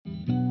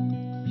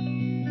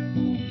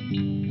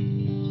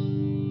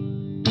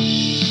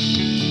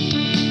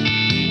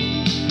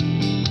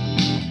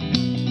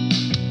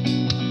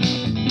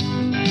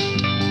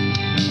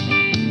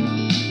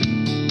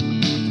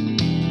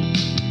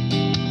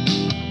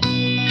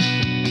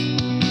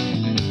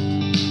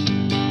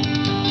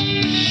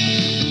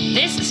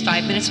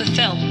5 Minutes with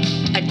Phil,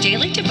 a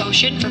daily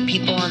devotion for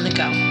people on the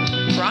go.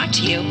 Brought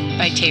to you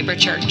by Tabor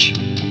Church.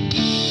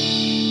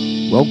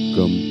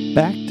 Welcome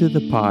back to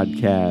the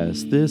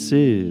podcast. This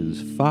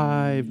is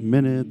 5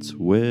 Minutes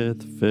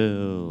with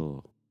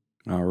Phil.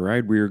 All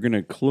right, we are going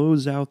to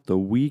close out the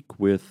week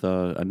with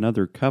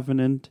another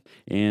covenant,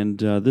 and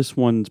this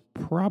one's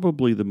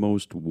probably the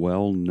most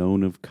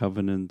well-known of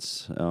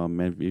covenants.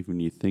 Even when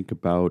you think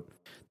about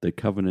the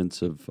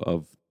covenants of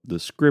the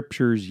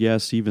scriptures,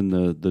 yes, even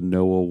the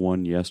Noah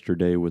one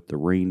yesterday with the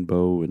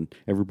rainbow, and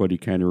everybody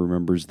kind of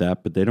remembers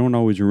that, but they don't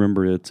always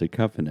remember it's a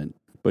covenant.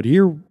 But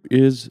here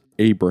is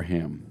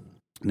Abraham.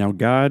 Now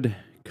God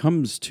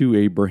comes to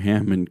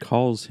Abraham and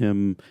calls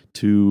him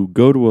to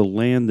go to a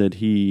land that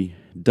he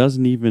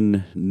doesn't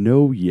even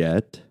know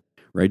yet,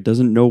 right?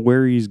 Doesn't know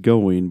where he's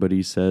going, but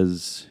he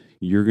says,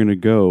 you're going to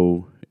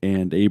go,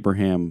 and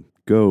Abraham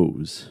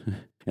goes.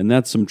 And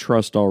that's some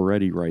trust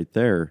already right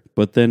there.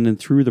 But then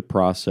through the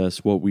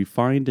process, what we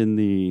find in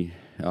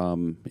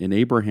in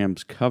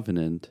Abraham's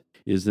covenant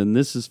is, and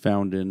this is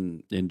found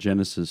in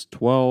Genesis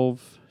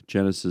 12,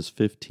 Genesis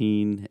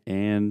 15,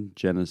 and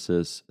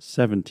Genesis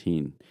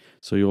 17.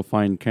 So you'll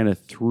find kind of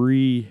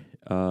three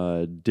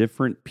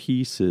different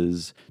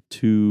pieces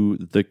to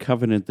the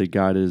covenant that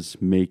God is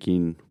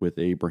making with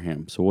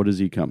Abraham. So what does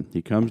he come?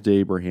 He comes to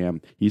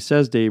Abraham. He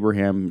says to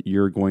Abraham,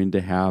 you're going to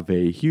have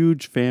a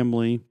huge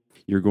family.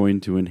 You're going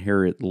to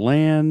inherit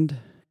land,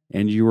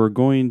 and you are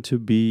going to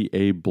be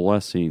a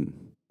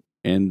blessing.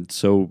 And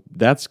so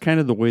that's kind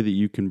of the way that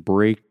you can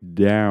break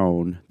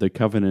down the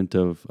covenant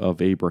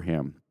of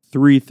Abraham.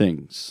 Three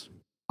things.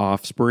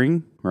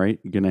 Offspring, right?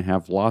 You're going to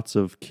have lots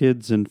of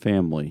kids and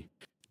family.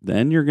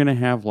 Then you're going to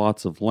have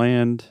lots of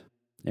land,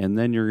 and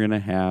then you're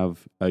going to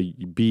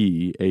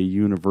be a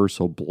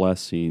universal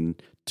blessing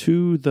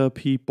to the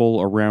people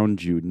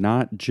around you,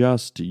 not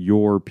just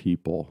your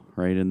people,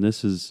 right? And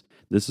this is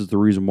the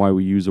reason why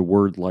we use a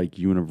word like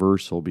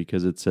universal,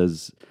 because it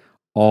says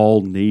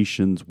all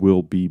nations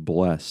will be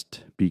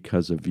blessed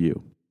because of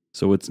you.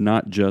 So it's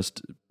not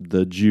just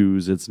the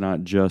Jews, it's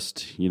not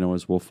just,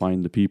 as we'll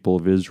find, the people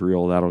of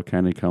Israel. That'll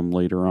kind of come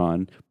later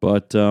on.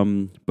 But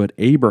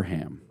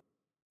Abraham,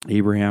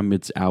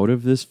 it's out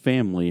of this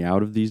family,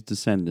 out of these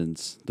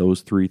descendants,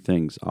 those three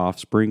things: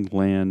 offspring,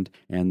 land,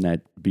 and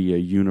that be a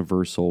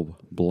universal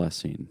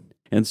blessing.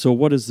 And so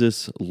what does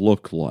this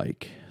look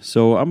like?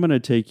 So I'm going to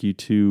take you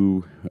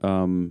to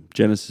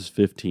Genesis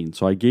 15.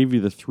 So I gave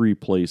you the three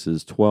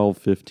places, 12,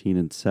 15,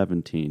 and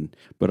 17.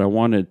 But I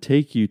want to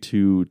take you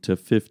to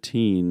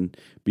 15,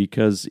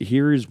 because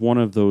here is one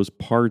of those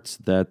parts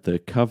that the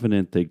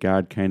covenant that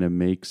God kind of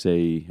makes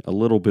a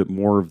little bit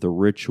more of the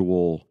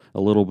ritual,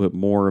 a little bit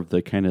more of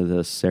the kind of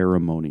the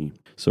ceremony.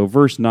 So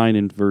verse 9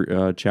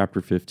 in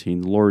chapter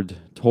 15, the Lord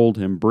told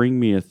him, bring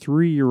me a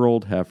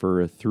 3-year-old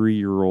heifer, a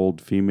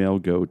 3-year-old female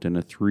goat, and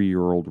a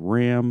 3-year-old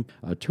ram,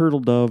 a turtle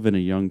dove, and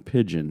a young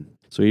pigeon.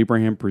 So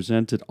Abraham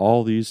presented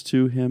all these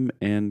to him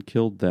and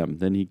killed them.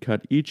 Then he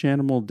cut each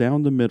animal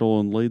down the middle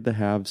and laid the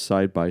halves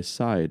side by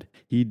side.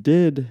 He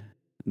did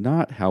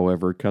not,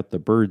 however, cut the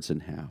birds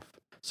in half.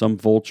 Some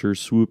vultures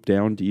swooped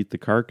down to eat the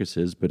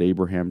carcasses, but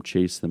Abraham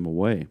chased them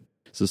away.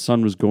 As the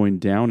sun was going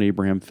down,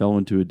 Abraham fell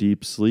into a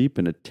deep sleep,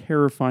 and a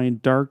terrifying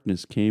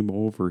darkness came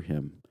over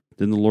him.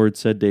 Then the Lord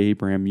said to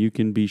Abraham, you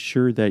can be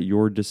sure that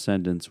your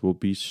descendants will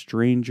be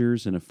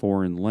strangers in a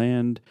foreign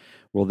land,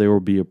 while they will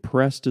be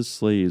oppressed as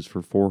slaves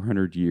for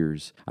 400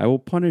 years. I will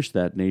punish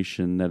that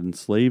nation that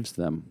enslaves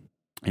them,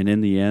 and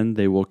in the end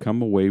they will come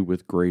away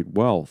with great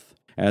wealth.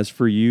 As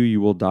for you,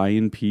 you will die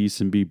in peace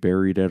and be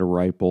buried at a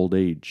ripe old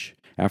age.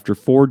 After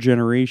 4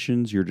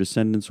 generations, your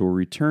descendants will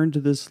return to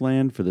this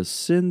land, for the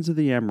sins of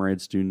the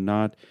Amorites do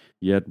not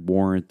yet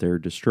warrant their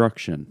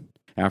destruction.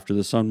 After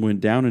the sun went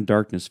down and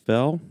darkness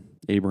fell,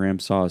 Abraham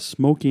saw a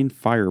smoking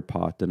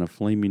firepot and a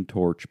flaming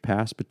torch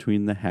pass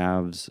between the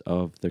halves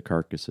of the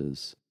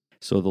carcasses.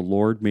 So the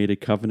Lord made a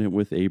covenant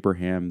with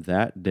Abraham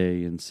that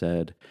day and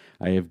said,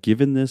 I have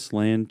given this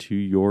land to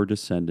your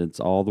descendants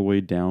all the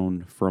way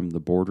down from the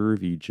border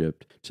of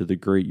Egypt to the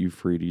great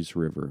Euphrates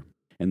River.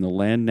 And the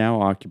land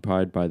now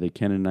occupied by the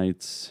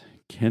Canaanites,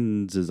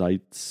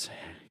 Kenizzites,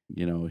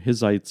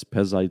 Hittites,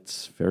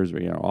 Perizzites,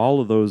 Pharisee, all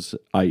of those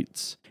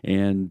ites.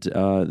 And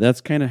that's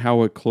kind of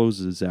how it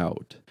closes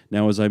out.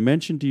 Now, as I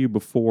mentioned to you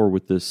before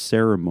with this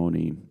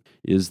ceremony,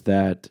 is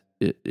that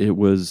it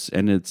was,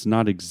 and it's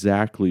not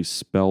exactly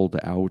spelled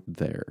out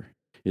there.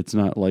 It's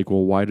not like,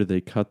 well, why do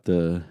they cut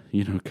them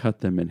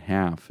in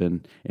half?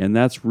 And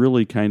that's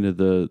really kind of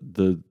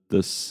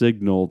the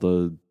signal,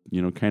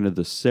 kind of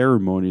the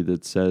ceremony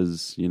that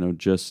says,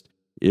 just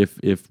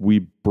if we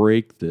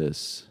break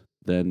this,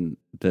 then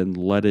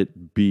let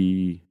it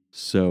be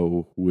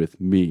so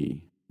with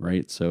me,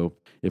 right? So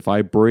if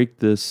I break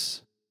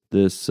this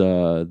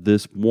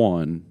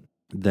one,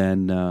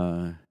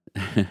 then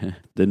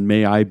then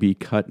may I be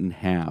cut in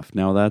half.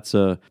 Now that's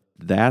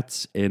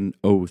an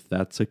oath,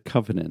 that's a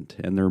covenant,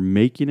 and they're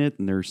making it,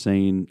 and they're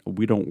saying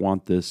we don't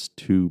want this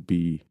to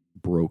be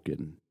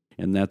broken.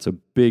 And that's a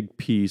big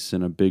piece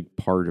and a big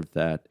part of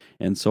that.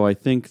 And so I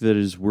think that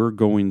as we're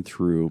going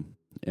through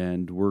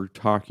and we're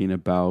talking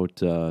about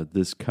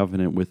this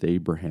covenant with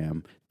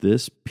Abraham.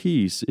 This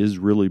piece is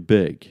really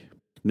big.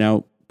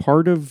 Now,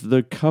 part of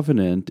the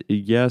covenant,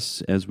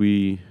 yes, as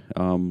we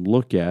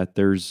look at,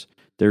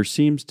 there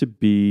seems to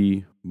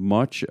be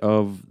much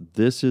of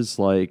this is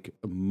like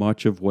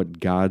much of what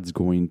God's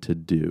going to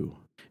do.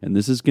 And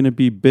this is going to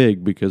be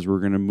big because we're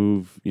going to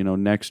move,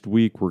 next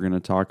week we're going to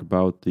talk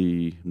about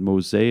the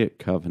Mosaic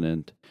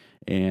covenant,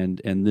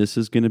 and this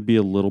is going to be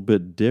a little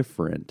bit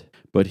different.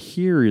 But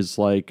here is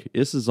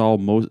this is all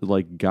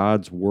like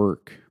God's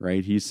work,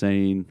 right? He's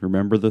saying,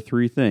 remember the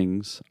three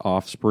things: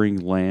 offspring,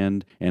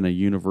 land, and a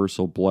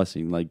universal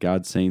blessing. Like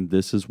God's saying,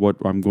 this is what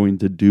I'm going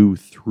to do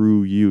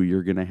through you.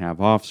 You're going to have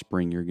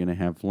offspring, you're going to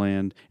have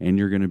land, and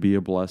you're going to be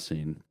a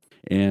blessing.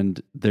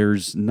 And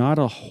there's not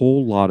a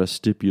whole lot of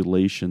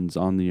stipulations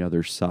on the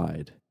other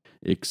side,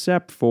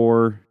 except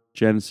for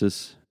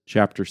Genesis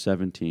chapter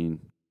 17.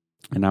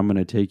 And I'm going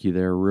to take you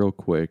there real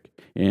quick.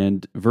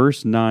 And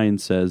verse 9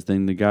 says,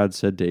 Then the God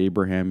said to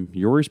Abraham,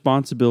 Your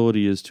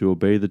responsibility is to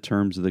obey the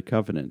terms of the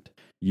covenant.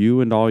 You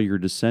and all your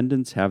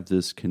descendants have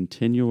this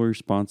continual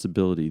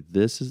responsibility.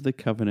 This is the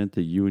covenant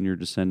that you and your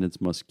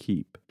descendants must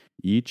keep.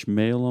 Each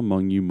male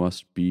among you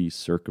must be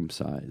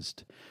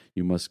circumcised.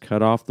 You must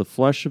cut off the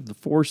flesh of the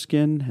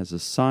foreskin as a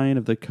sign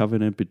of the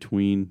covenant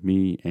between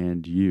me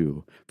and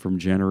you. From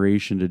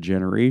generation to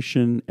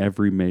generation,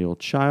 every male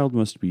child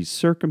must be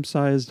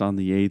circumcised on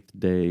the 8th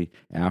day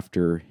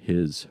after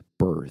his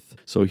birth.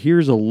 So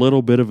here's a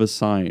little bit of a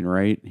sign,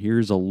 right?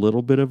 Here's a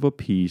little bit of a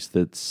piece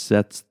that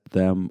sets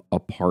them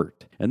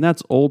apart. And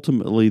that's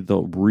ultimately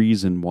the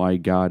reason why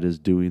God is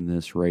doing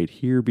this right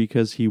here,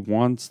 because he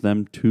wants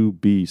them to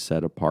be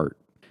set apart.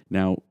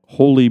 Now,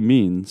 holy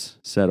means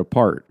set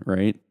apart,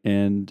 right?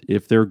 And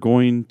if they're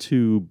going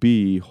to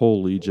be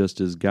holy just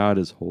as God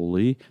is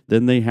holy,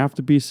 then they have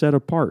to be set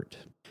apart.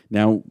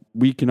 Now,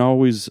 we can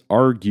always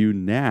argue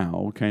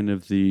now kind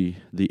of the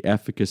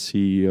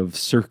efficacy of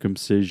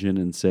circumcision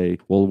and say,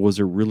 well, was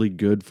it really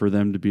good for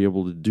them to be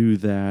able to do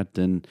that?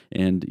 And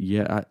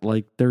yeah,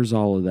 there's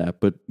all of that.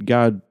 But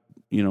God,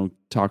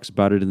 talks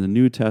about it in the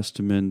New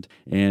Testament,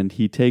 and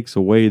he takes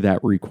away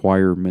that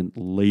requirement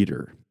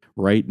later.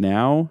 Right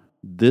now,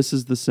 this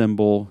is the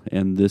symbol,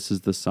 and this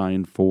is the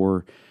sign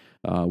for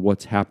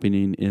what's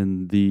happening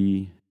in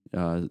the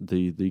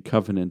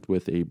covenant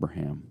with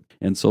Abraham.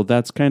 And so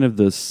that's kind of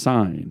the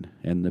sign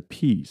and the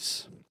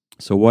piece.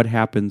 So what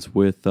happens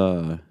with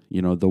the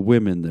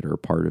women that are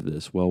part of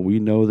this? Well, we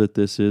know that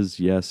this is,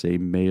 yes, a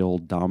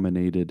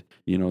male-dominated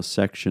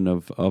section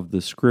of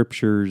the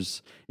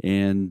scriptures,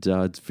 and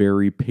it's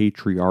very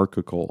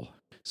patriarchal.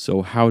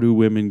 So how do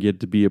women get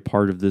to be a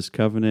part of this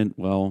covenant?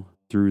 Well,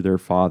 through their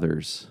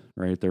fathers,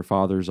 right? Their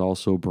fathers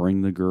also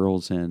bring the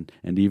girls in,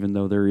 and even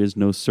though there is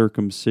no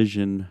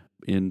circumcision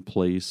in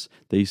place,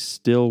 they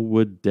still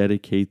would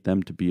dedicate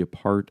them to be a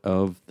part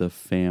of the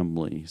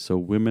family. So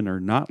women are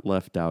not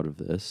left out of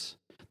this.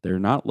 They're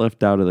not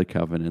left out of the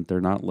covenant.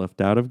 They're not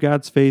left out of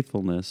God's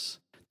faithfulness.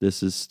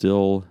 This is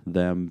still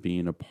them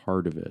being a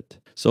part of it.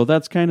 So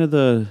that's kind of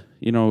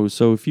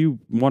so if you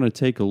want to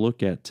take a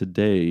look at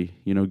today,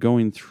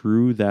 going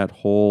through that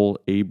whole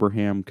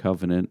Abraham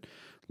covenant,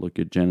 look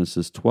at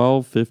Genesis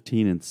 12,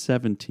 15, and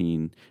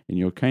 17, and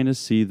you'll kind of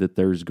see that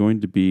there's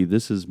going to be,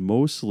 this is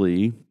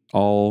mostly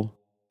all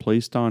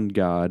placed on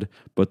God,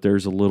 but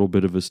there's a little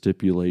bit of a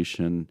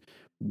stipulation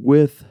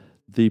with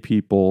the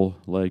people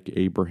like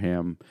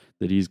Abraham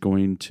that he's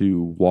going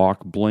to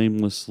walk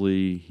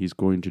blamelessly, he's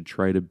going to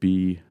try to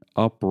be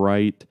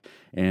upright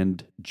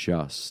and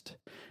just.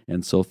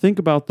 And so think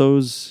about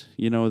those,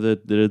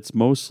 that it's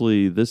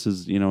mostly, this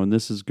is, and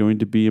this is going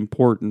to be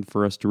important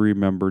for us to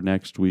remember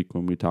next week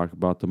when we talk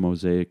about the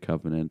Mosaic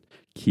covenant.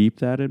 Keep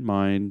that in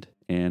mind,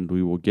 and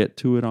we will get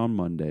to it on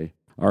Monday.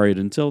 All right,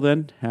 until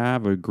then,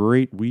 have a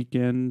great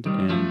weekend,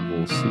 and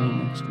we'll see you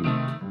next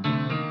week.